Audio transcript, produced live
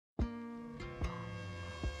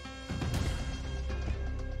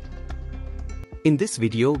In this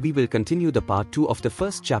video we will continue the part 2 of the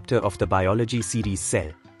first chapter of the biology series Cell.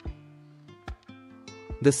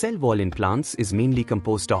 The cell wall in plants is mainly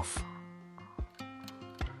composed of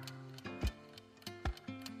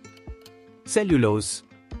cellulose,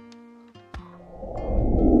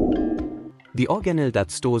 the organelle that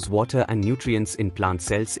stores water and nutrients in plant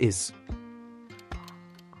cells is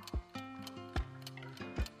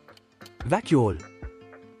vacuole.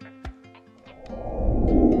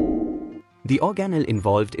 The organelle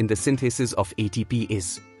involved in the synthesis of ATP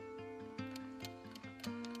is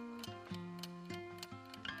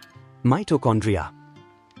mitochondria.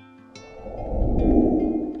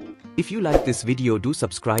 If you like this video, do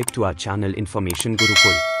subscribe to our channel Information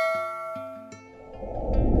Gurukul.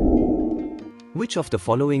 Which of the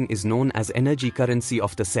following is known as energy currency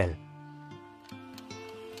of the cell?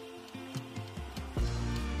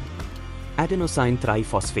 Adenosine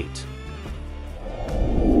triphosphate.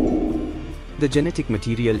 The genetic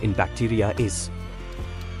material in bacteria is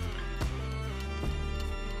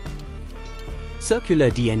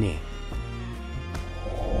circular DNA.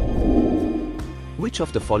 Which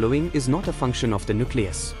of the following is not a function of the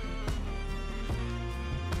nucleus?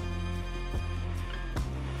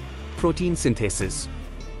 Protein synthesis.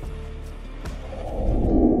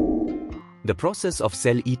 The process of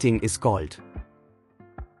cell eating is called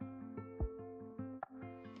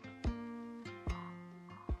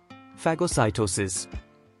phagocytosis.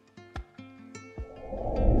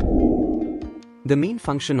 The main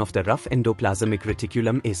function of the rough endoplasmic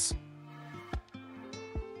reticulum is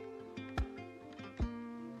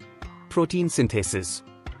protein synthesis.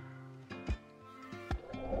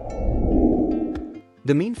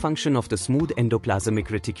 The main function of the smooth endoplasmic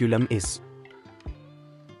reticulum is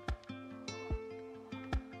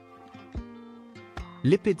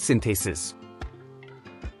lipid synthesis.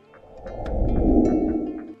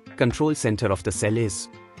 Control center of the cell is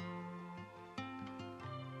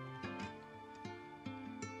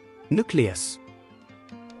nucleus.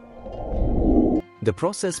 The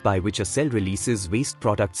process by which a cell releases waste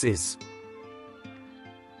products is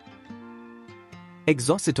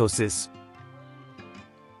exocytosis.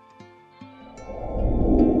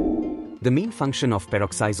 The main function of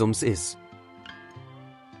peroxisomes is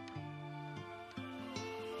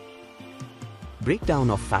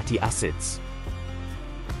breakdown of fatty acids.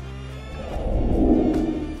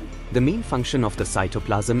 The main function of the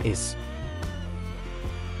cytoplasm is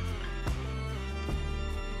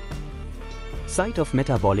site of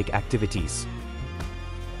metabolic activities.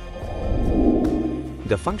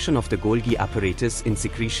 The function of the Golgi apparatus in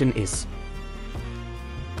secretion is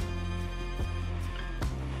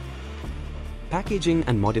packaging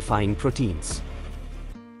and modifying proteins.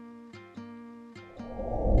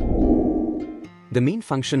 The main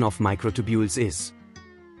function of microtubules is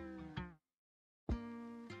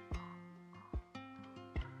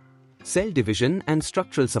cell division and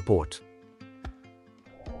structural support.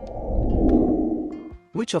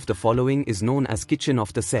 Which of the following is known as kitchen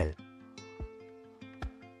of the cell?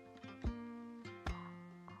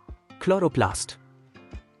 Chloroplast.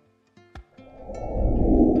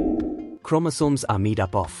 Chromosomes are made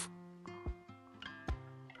up of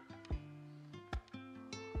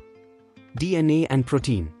DNA and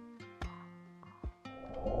protein.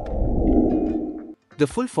 The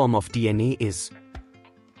full form of DNA is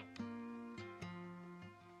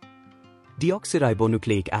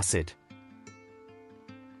deoxyribonucleic acid.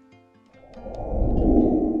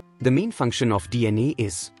 The main function of DNA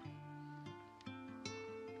is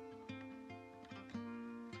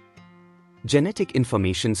genetic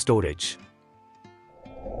information storage.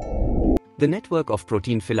 The network of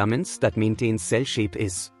protein filaments that maintains cell shape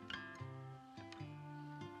is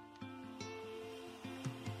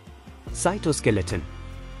cytoskeleton.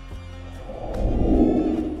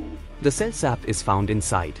 The cell sap is found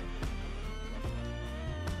inside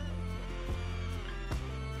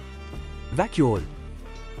vacuole.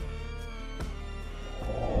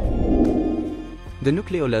 The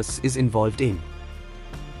nucleolus is involved in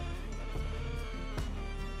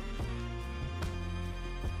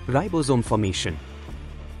ribosome formation.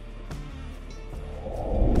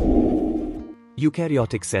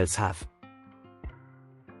 Eukaryotic cells have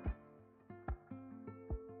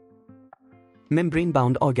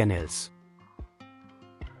membrane-bound organelles.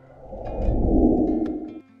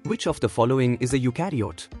 Which of the following is a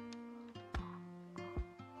eukaryote?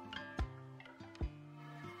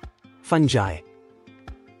 Fungi.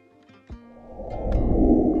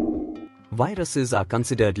 Viruses are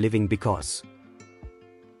considered living because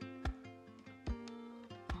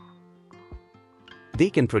they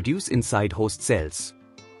can produce inside host cells.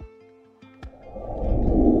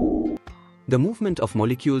 The movement of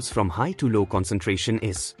molecules from high to low concentration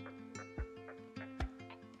is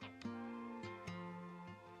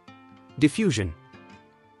diffusion.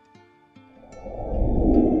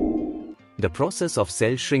 The process of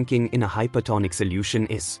cell shrinking in a hypertonic solution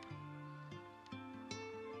is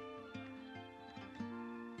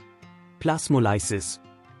plasmolysis.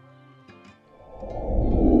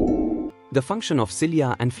 The function of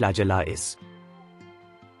cilia and flagella is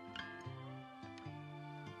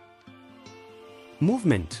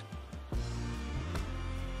movement.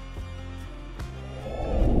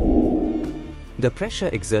 The pressure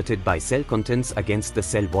exerted by cell contents against the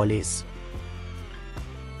cell wall is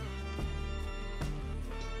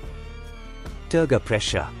Turger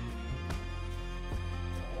pressure.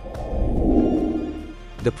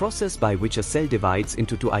 The process by which a cell divides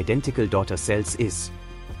into two identical daughter cells is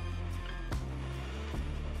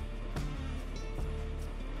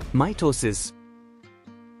mitosis.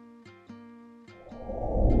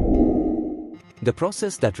 The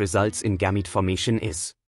process that results in gamete formation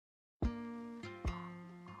is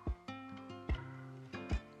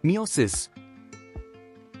meiosis.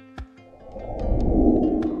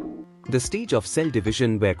 The stage of cell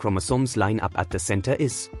division where chromosomes line up at the center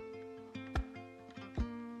is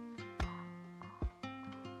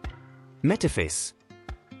metaphase.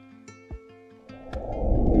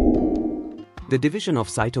 The division of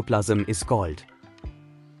cytoplasm is called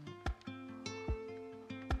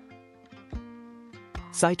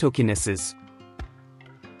cytokinesis.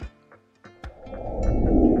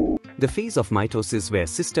 The phase of mitosis where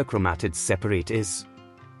sister chromatids separate is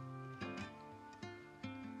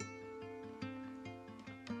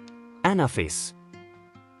anaphase.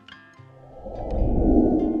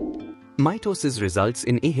 Mitosis results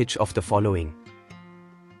in AH of the following: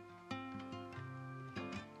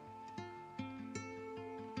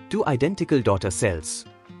 two identical daughter cells.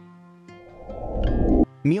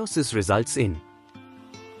 Meiosis results in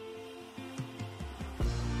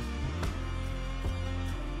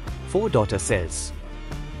four daughter cells.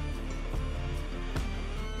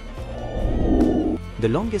 The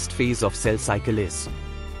longest phase of cell cycle is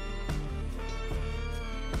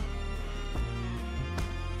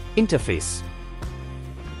interphase.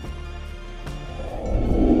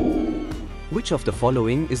 Which of the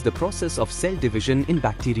following is the process of cell division in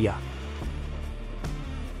bacteria?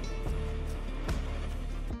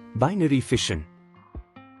 Binary fission.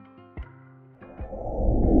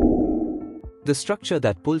 The structure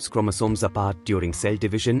that pulls chromosomes apart during cell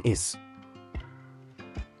division is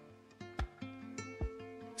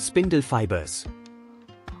spindle fibers.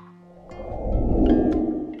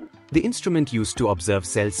 The instrument used to observe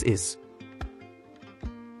cells is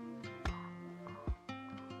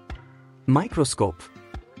microscope.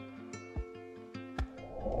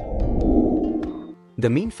 The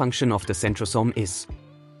main function of the centrosome is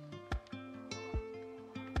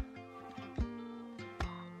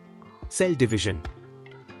cell division.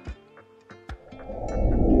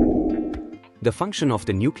 The function of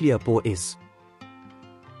the nuclear pore is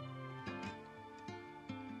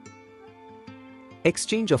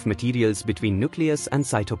exchange of materials between nucleus and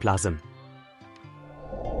cytoplasm.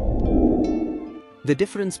 The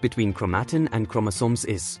difference between chromatin and chromosomes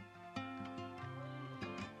is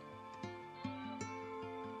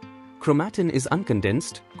chromatin is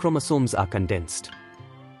uncondensed, chromosomes are condensed.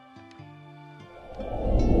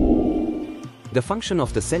 The function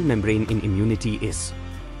of the cell membrane in immunity is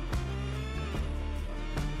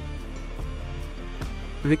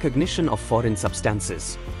recognition of foreign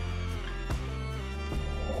substances.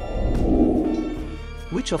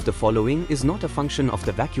 Which of the following is not a function of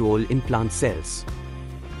the vacuole in plant cells?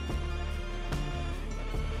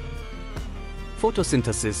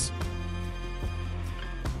 Photosynthesis.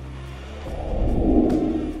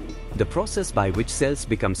 The process by which cells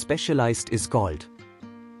become specialized is called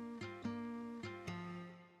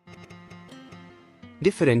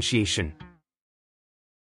differentiation.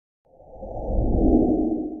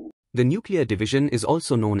 The nuclear division is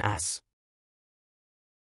also known as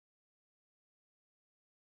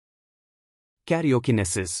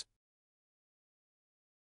karyokinesis.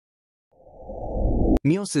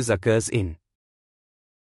 Meiosis occurs in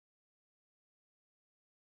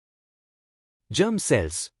germ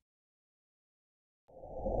cells.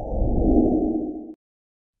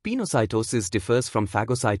 Pinocytosis differs from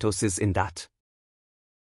phagocytosis in that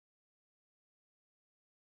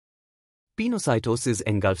pinocytosis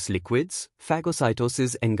engulfs liquids,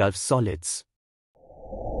 phagocytosis engulfs solids.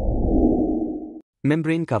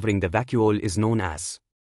 Membrane covering the vacuole is known as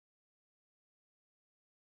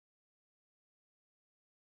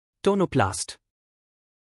tonoplast.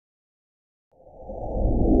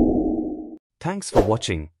 Thanks for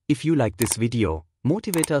watching. If you like this video,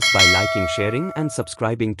 motivate us by liking, sharing and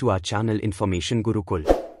subscribing to our channel Information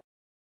Gurukul.